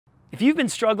If you've been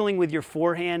struggling with your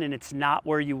forehand and it's not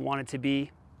where you want it to be,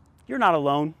 you're not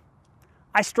alone.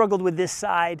 I struggled with this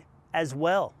side as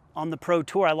well on the Pro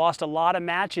Tour. I lost a lot of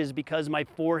matches because my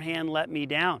forehand let me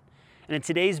down. And in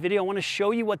today's video, I want to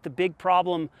show you what the big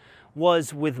problem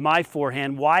was with my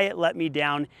forehand, why it let me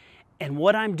down, and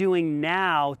what I'm doing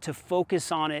now to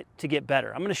focus on it to get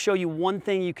better. I'm going to show you one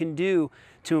thing you can do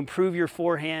to improve your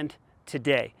forehand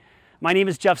today. My name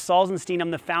is Jeff Salzenstein. I'm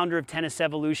the founder of Tennis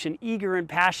Evolution, eager and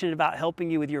passionate about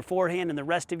helping you with your forehand and the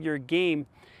rest of your game.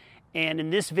 And in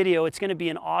this video, it's going to be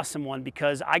an awesome one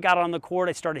because I got on the court,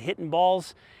 I started hitting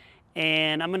balls,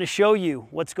 and I'm going to show you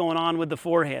what's going on with the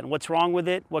forehand, what's wrong with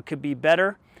it, what could be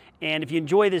better. And if you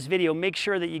enjoy this video, make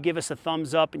sure that you give us a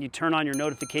thumbs up and you turn on your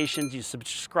notifications, you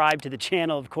subscribe to the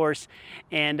channel, of course.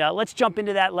 And let's jump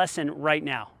into that lesson right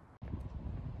now.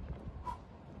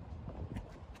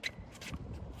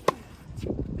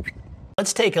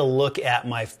 Let's take a look at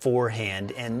my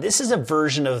forehand, and this is a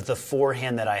version of the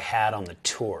forehand that I had on the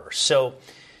tour. So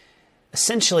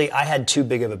essentially, I had too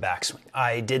big of a backswing.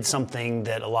 I did something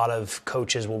that a lot of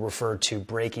coaches will refer to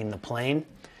breaking the plane.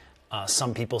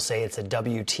 Some people say it's a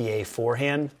WTA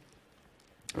forehand.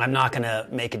 I'm not going to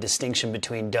make a distinction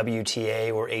between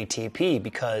WTA or ATP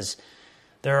because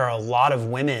there are a lot of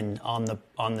women on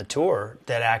the tour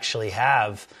that actually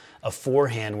have a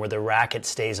forehand where the racket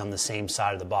stays on the same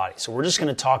side of the body. So we're just going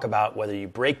to talk about whether you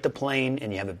break the plane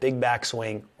and you have a big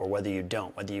backswing or whether you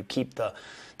don't, whether you keep the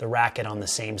racket on the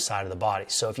same side of the body.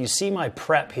 So if you see my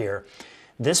prep here,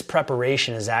 this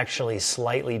preparation is actually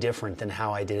slightly different than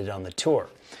how I did it on the tour.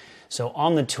 So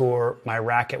on the tour, my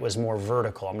racket was more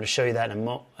vertical. I'm going to show you that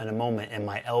in a moment, and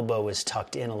my elbow is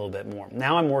tucked in a little bit more.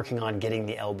 Now I'm working on getting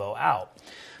the elbow out.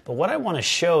 But what I want to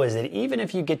show is that even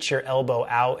if you get your elbow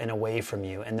out and away from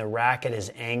you and the racket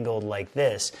is angled like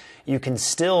this, you can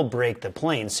still break the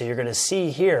plane. So you're going to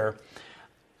see here,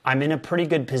 I'm in a pretty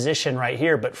good position right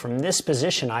here, but from this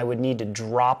position I would need to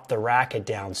drop the racket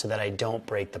down so that I don't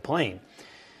break the plane.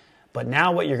 But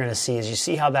now what you're going to see is you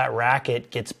see how that racket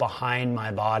gets behind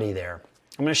my body there.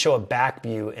 I'm going to show a back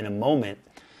view in a moment,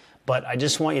 but I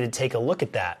just want you to take a look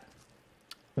at that.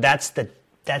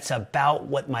 That's about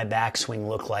what my backswing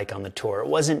looked like on the tour. It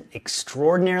wasn't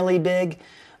extraordinarily big,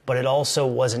 but it also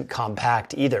wasn't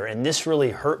compact either. And this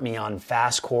really hurt me on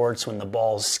fast courts when the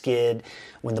ball skidded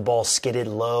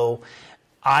low.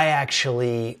 I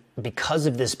actually, because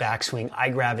of this backswing, I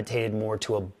gravitated more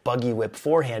to a buggy whip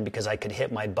forehand because I could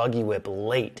hit my buggy whip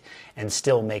late and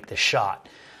still make the shot.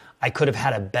 I could have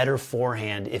had a better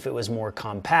forehand if it was more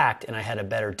compact and I had a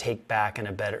better take back and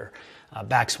a better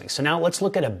backswing. So now let's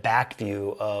look at a back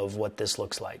view of what this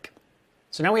looks like.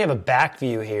 So now we have a back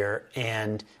view here,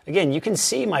 and again, you can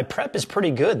see my prep is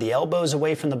pretty good. The elbow's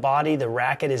away from the body, the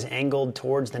racket is angled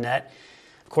towards the net.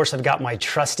 Of course, I've got my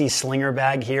trusty slinger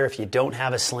bag here. If you don't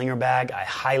have a slinger bag, I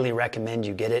highly recommend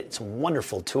you get it. It's a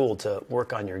wonderful tool to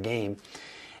work on your game.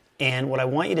 And what I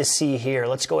want you to see here,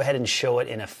 let's go ahead and show it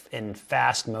in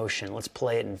fast motion. Let's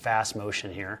play it in fast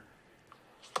motion here.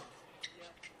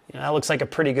 You know, that looks like a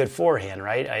pretty good forehand,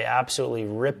 right? I absolutely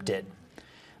ripped it.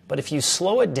 But if you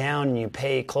slow it down and you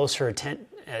pay closer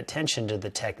attention to the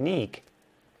technique,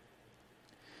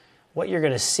 what you're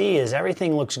going to see is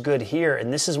everything looks good here,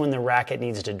 and this is when the racket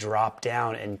needs to drop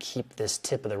down and keep this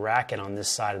tip of the racket on this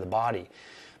side of the body.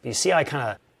 But you see how I kind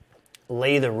of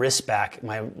lay the wrist back,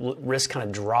 my wrist kind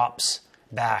of drops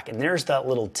back, and there's that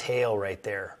little tail right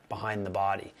there behind the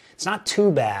body. It's not too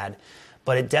bad,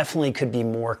 but it definitely could be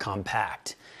more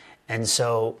compact. And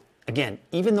so, again,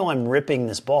 even though I'm ripping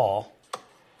this ball,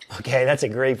 okay, that's a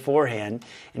great forehand,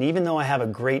 and even though I have a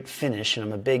great finish, and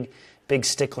I'm a big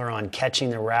stickler on catching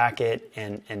the racket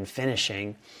and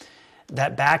finishing,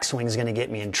 that backswing is going to get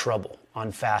me in trouble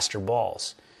on faster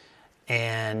balls.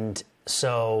 And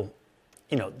so,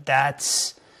 you know,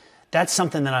 that's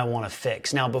something that I want to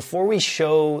fix. Now, before we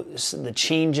show the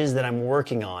changes that I'm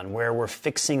working on, where we're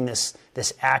fixing this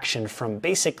action from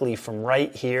basically from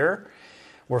right here,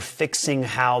 we're fixing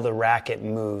how the racket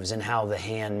moves and how the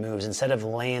hand moves. Instead of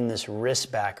laying this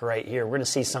wrist back right here, we're going to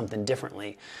see something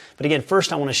differently. But again,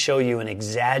 first I want to show you an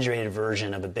exaggerated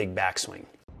version of a big backswing.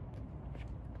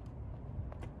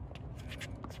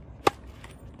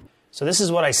 So this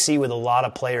is what I see with a lot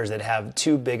of players that have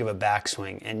too big of a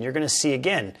backswing. And you're going to see,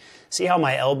 again, see how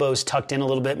my elbow's tucked in a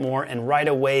little bit more, and right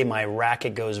away my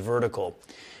racket goes vertical.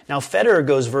 Now Federer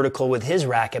goes vertical with his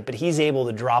racket, but he's able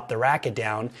to drop the racket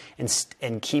down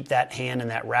and keep that hand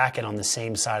and that racket on the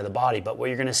same side of the body. But what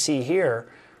you're going to see here,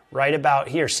 right about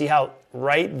here, see how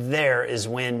right there is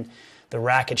when the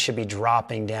racket should be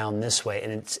dropping down this way,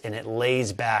 and it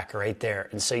lays back right there.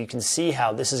 And so you can see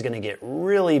how this is going to get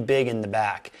really big in the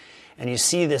back. And you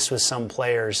see this with some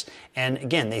players. And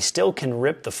again, they still can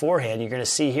rip the forehand. You're going to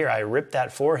see here, I ripped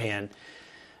that forehand.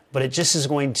 But it just is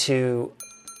going to,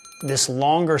 this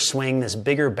longer swing, this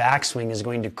bigger backswing is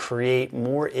going to create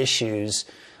more issues,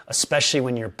 especially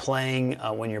when you're playing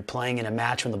in a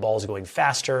match when the ball is going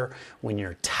faster, when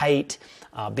you're tight.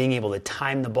 Being able to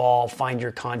time the ball, find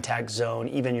your contact zone,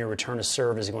 even your return to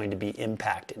serve is going to be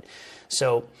impacted.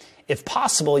 So if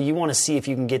possible, you want to see if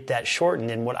you can get that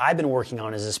shortened. And what I've been working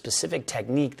on is a specific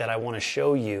technique that I want to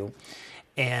show you.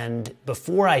 And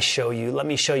before I show you, let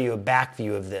me show you a back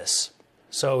view of this.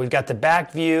 So we've got the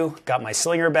back view, got my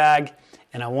slinger bag,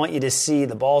 and I want you to see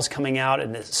the ball's coming out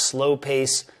at a slow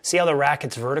pace. See how the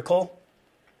racket's vertical?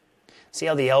 See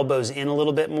how the elbow's in a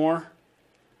little bit more?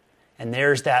 And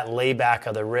there's that layback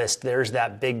of the wrist. There's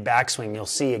that big backswing. You'll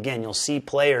see, again, you'll see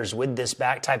players with this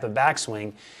type of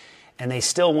backswing, and they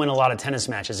still win a lot of tennis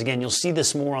matches. Again, you'll see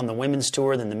this more on the women's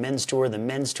tour than the men's tour. The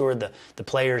men's tour, the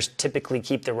players typically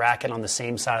keep the racket on the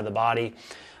same side of the body.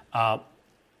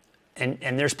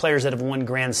 And there's players that have won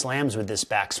Grand Slams with this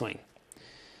backswing.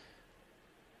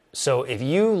 So if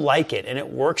you like it and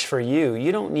it works for you,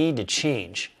 you don't need to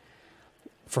change.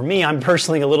 For me, I'm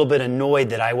personally a little bit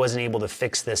annoyed that I wasn't able to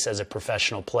fix this as a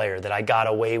professional player, that I got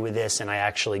away with this and I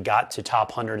actually got to top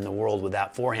 100 in the world with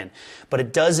that forehand. But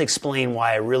it does explain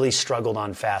why I really struggled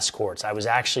on fast courts. I was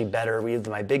actually better, with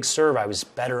my big serve, I was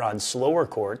better on slower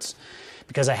courts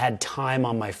because I had time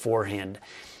on my forehand.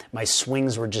 My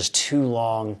swings were just too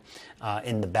long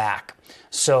in the back.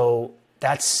 So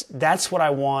that's what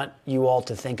I want you all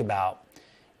to think about.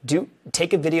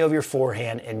 Take a video of your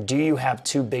forehand, and do you have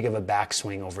too big of a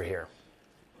backswing over here?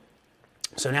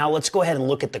 So now let's go ahead and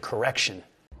look at the correction.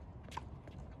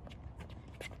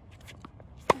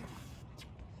 All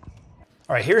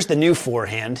right, here's the new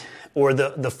forehand, or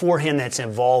the forehand that's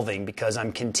evolving, because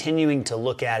I'm continuing to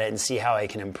look at it and see how I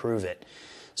can improve it.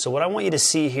 So what I want you to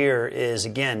see here is,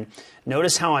 again,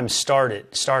 notice how I'm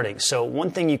starting. So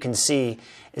one thing you can see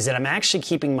is that I'm actually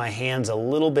keeping my hands a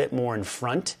little bit more in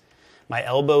front. My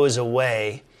elbow is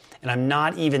away, and I'm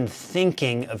not even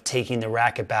thinking of taking the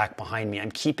racket back behind me.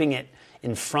 I'm keeping it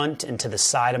in front and to the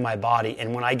side of my body.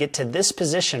 And when I get to this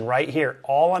position right here,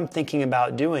 all I'm thinking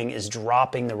about doing is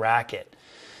dropping the racket.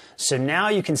 So now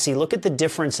you can see, look at the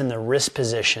difference in the wrist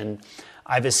position.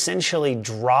 I've essentially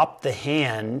dropped the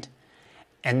hand,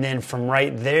 and then from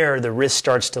right there, the wrist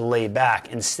starts to lay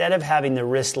back. Instead of having the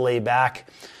wrist lay back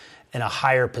in a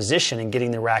higher position and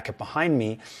getting the racket behind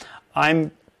me,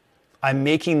 I'm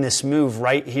making this move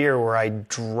right here where I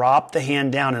drop the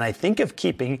hand down, and I think of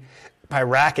keeping my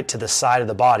racket to the side of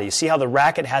the body. You see how the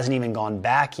racket hasn't even gone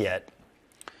back yet,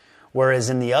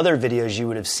 whereas in the other videos you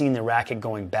would have seen the racket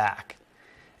going back.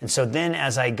 And so then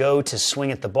as I go to swing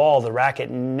at the ball, the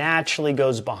racket naturally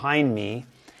goes behind me,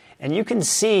 and you can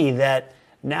see that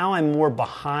now I'm more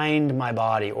behind my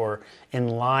body or in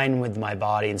line with my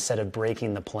body instead of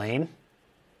breaking the plane.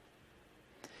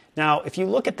 Now, if you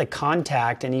look at the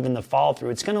contact and even the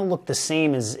follow-through, it's going to look the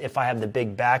same as if I have the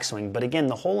big backswing. But again,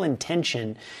 the whole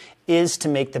intention is to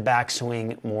make the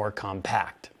backswing more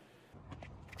compact.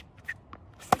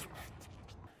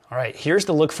 All right, here's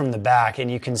the look from the back, and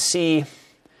you can see,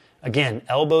 again,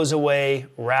 elbows away,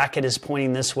 racket is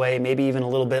pointing this way, maybe even a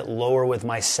little bit lower with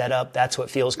my setup. That's what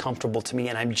feels comfortable to me,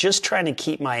 and I'm just trying to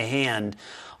keep my hand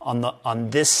on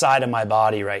this side of my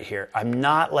body right here. I'm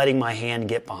not letting my hand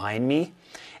get behind me.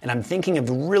 And I'm thinking of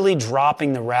really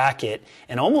dropping the racket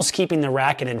and almost keeping the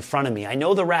racket in front of me. I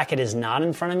know the racket is not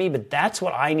in front of me, but that's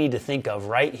what I need to think of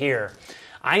right here.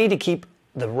 I need to keep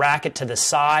the racket to the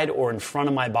side or in front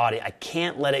of my body. I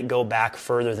can't let it go back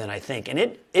further than I think.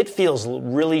 And it feels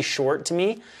really short to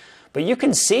me, but you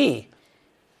can see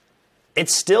it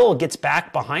still gets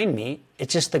back behind me.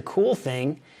 It's just the cool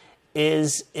thing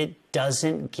is it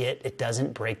doesn't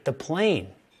break the plane.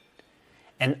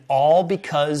 And all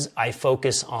because I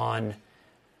focus on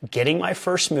getting my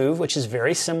first move, which is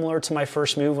very similar to my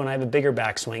first move when I have a bigger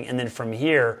backswing. And then from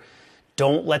here,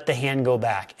 don't let the hand go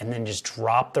back. And then just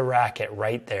drop the racket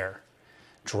right there.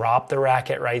 Drop the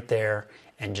racket right there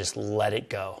and just let it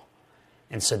go.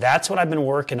 And so that's what I've been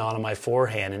working on my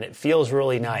forehand, and it feels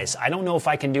really nice. I don't know if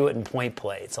I can do it in point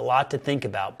play. It's a lot to think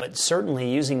about, but certainly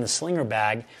using the slinger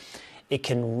bag, it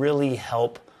can really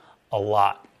help a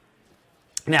lot.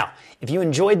 Now, if you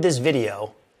enjoyed this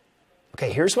video,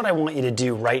 okay, here's what I want you to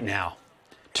do right now.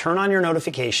 Turn on your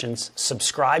notifications,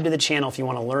 subscribe to the channel if you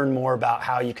want to learn more about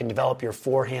how you can develop your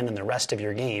forehand and the rest of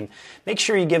your game. Make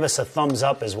sure you give us a thumbs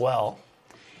up as well.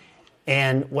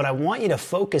 And what I want you to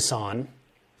focus on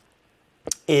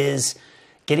is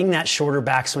getting that shorter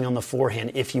backswing on the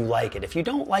forehand if you like it. If you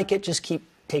don't like it, just keep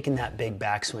taking that big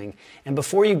backswing. And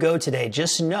before you go today,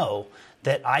 just know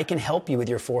that I can help you with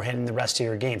your forehand and the rest of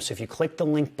your game. So if you click the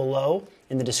link below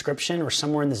in the description or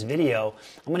somewhere in this video,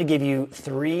 I'm going to give you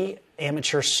 3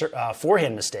 amateur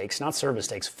forehand mistakes, not serve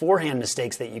mistakes, forehand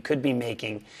mistakes that you could be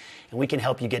making, and we can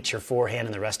help you get your forehand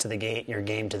and the rest of the game, your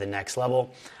game to the next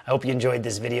level. I hope you enjoyed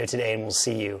this video today, and we'll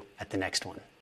see you at the next one.